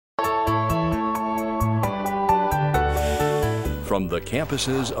From the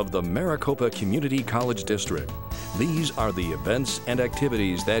campuses of the Maricopa Community College District, these are the events and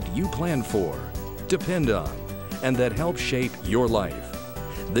activities that you plan for, depend on, and that help shape your life.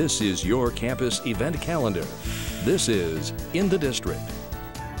 This is your campus event calendar. This is In the District.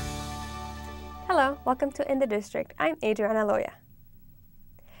 Hello, welcome to In the District. I'm Adriana Loya.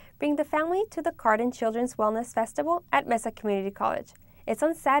 Bring the family to the Cardin Children's Wellness Festival at Mesa Community College. It's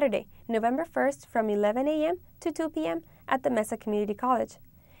on Saturday, November 1st from 11 a.m. to 2 p.m. at the Mesa Community College.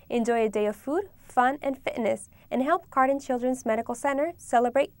 Enjoy a day of food, fun, and fitness, and help Cardin Children's Medical Center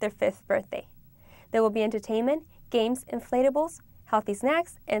celebrate their 5th birthday. There will be entertainment, games, inflatables, healthy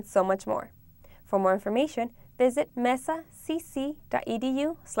snacks, and so much more. For more information, visit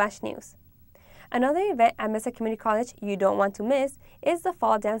mesacc.edu/news. Another event at Mesa Community College you don't want to miss is the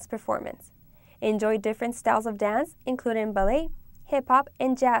Fall Dance Performance. Enjoy different styles of dance, including ballet, hip-hop,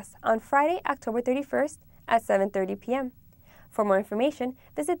 and jazz on Friday, October 31st at 7:30 p.m. For more information,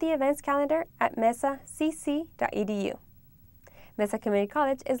 visit the events calendar at mesacc.edu. Mesa Community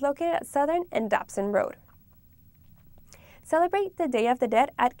College is located at Southern and Dobson Road. Celebrate the Day of the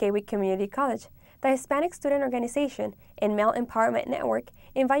Dead at Gateway Community College. The Hispanic Student Organization and Male Empowerment Network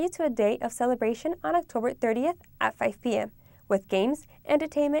invite you to a day of celebration on October 30th at 5 p.m. with games,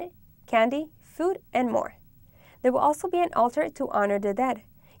 entertainment, candy, food, and more. There will also be an altar to honor the dead.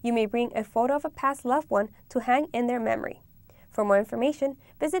 You may bring a photo of a past loved one to hang in their memory. For more information,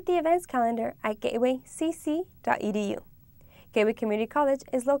 visit the events calendar at gatewaycc.edu. Gateway Community College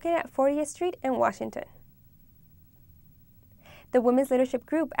is located at 40th Street in Washington. The Women's Leadership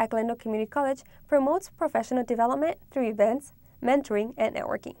Group at Glendale Community College promotes professional development through events, mentoring, and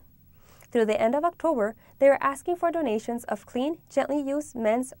networking. Through the end of October, they are asking for donations of clean, gently used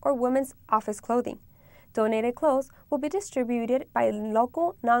men's or women's office clothing. Donated clothes will be distributed by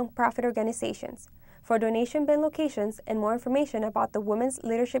local nonprofit organizations. For donation bin locations and more information about the Women's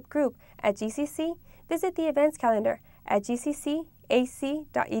Leadership Group at GCC, visit the events calendar at gccac.edu.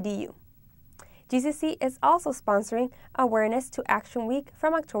 GCC is also sponsoring Awareness to Action Week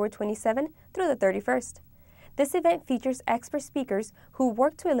from October 27 through the 31st. This event features expert speakers who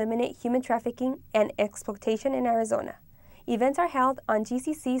work to eliminate human trafficking and exploitation in Arizona. Events are held on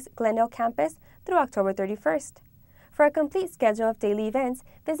GCC's Glendale campus through October 31st. For a complete schedule of daily events,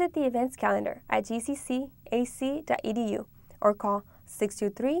 visit the events calendar at gccac.edu or call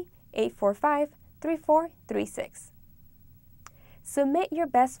 623-845-3436. Submit your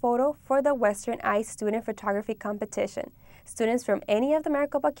best photo for the Western Eye Student Photography Competition. Students from any of the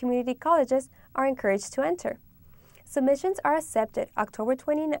Maricopa Community Colleges are encouraged to enter. Submissions are accepted October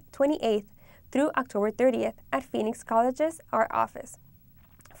 28th through October 30th at Phoenix College's art office.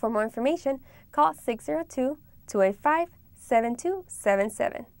 For more information, call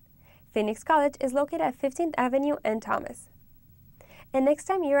 602-285-7277. Phoenix College is located at 15th Avenue and Thomas. And next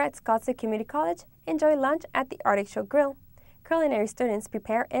time you're at Scottsdale Community College, enjoy lunch at the Arctic Show Grill. Culinary students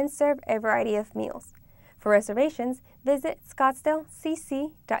prepare and serve a variety of meals. For reservations, visit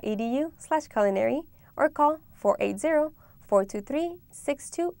scottsdalecc.edu/culinary or call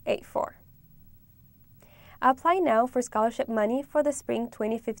 480-423-6284. Apply now for scholarship money for the spring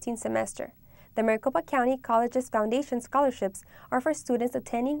 2015 semester. The Maricopa County Colleges Foundation scholarships are for students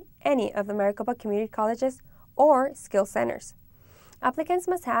attending any of the Maricopa Community Colleges or skill centers. Applicants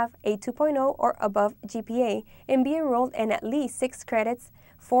must have a 2.0 or above GPA and be enrolled in at least 6 credits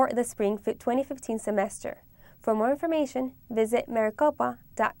for the spring 2015 semester. For more information, visit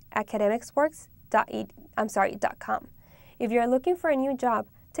maricopa.academicsworks.com. If you are looking for a new job,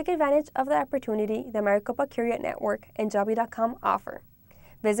 take advantage of the opportunity the Maricopa Career Network and Jobby.com offer.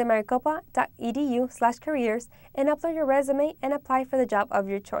 Visit maricopa.edu/careers and upload your resume and apply for the job of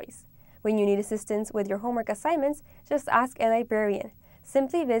your choice. When you need assistance with your homework assignments, just ask a librarian.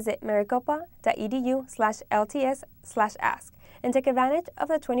 Simply visit maricopa.edu/LTS/ask and take advantage of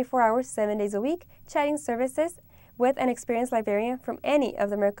the 24 hours, 7 days a week chatting services with an experienced librarian from any of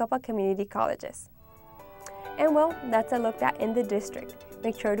the Maricopa Community Colleges. And well, that's a look at In the District.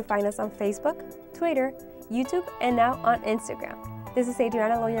 Make sure to find us on Facebook, Twitter, YouTube, and now on Instagram. This is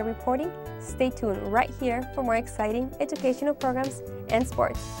Adriana Loya reporting. Stay tuned right here for more exciting educational programs and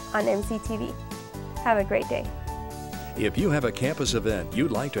sports on MCTV. Have a great day. If you have a campus event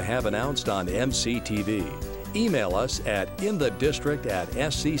you'd like to have announced on MCTV, email us at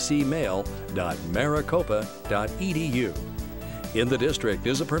inthedistrict@sccmail.maricopa.edu. In the District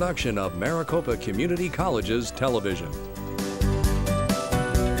is a production of Maricopa Community College's television.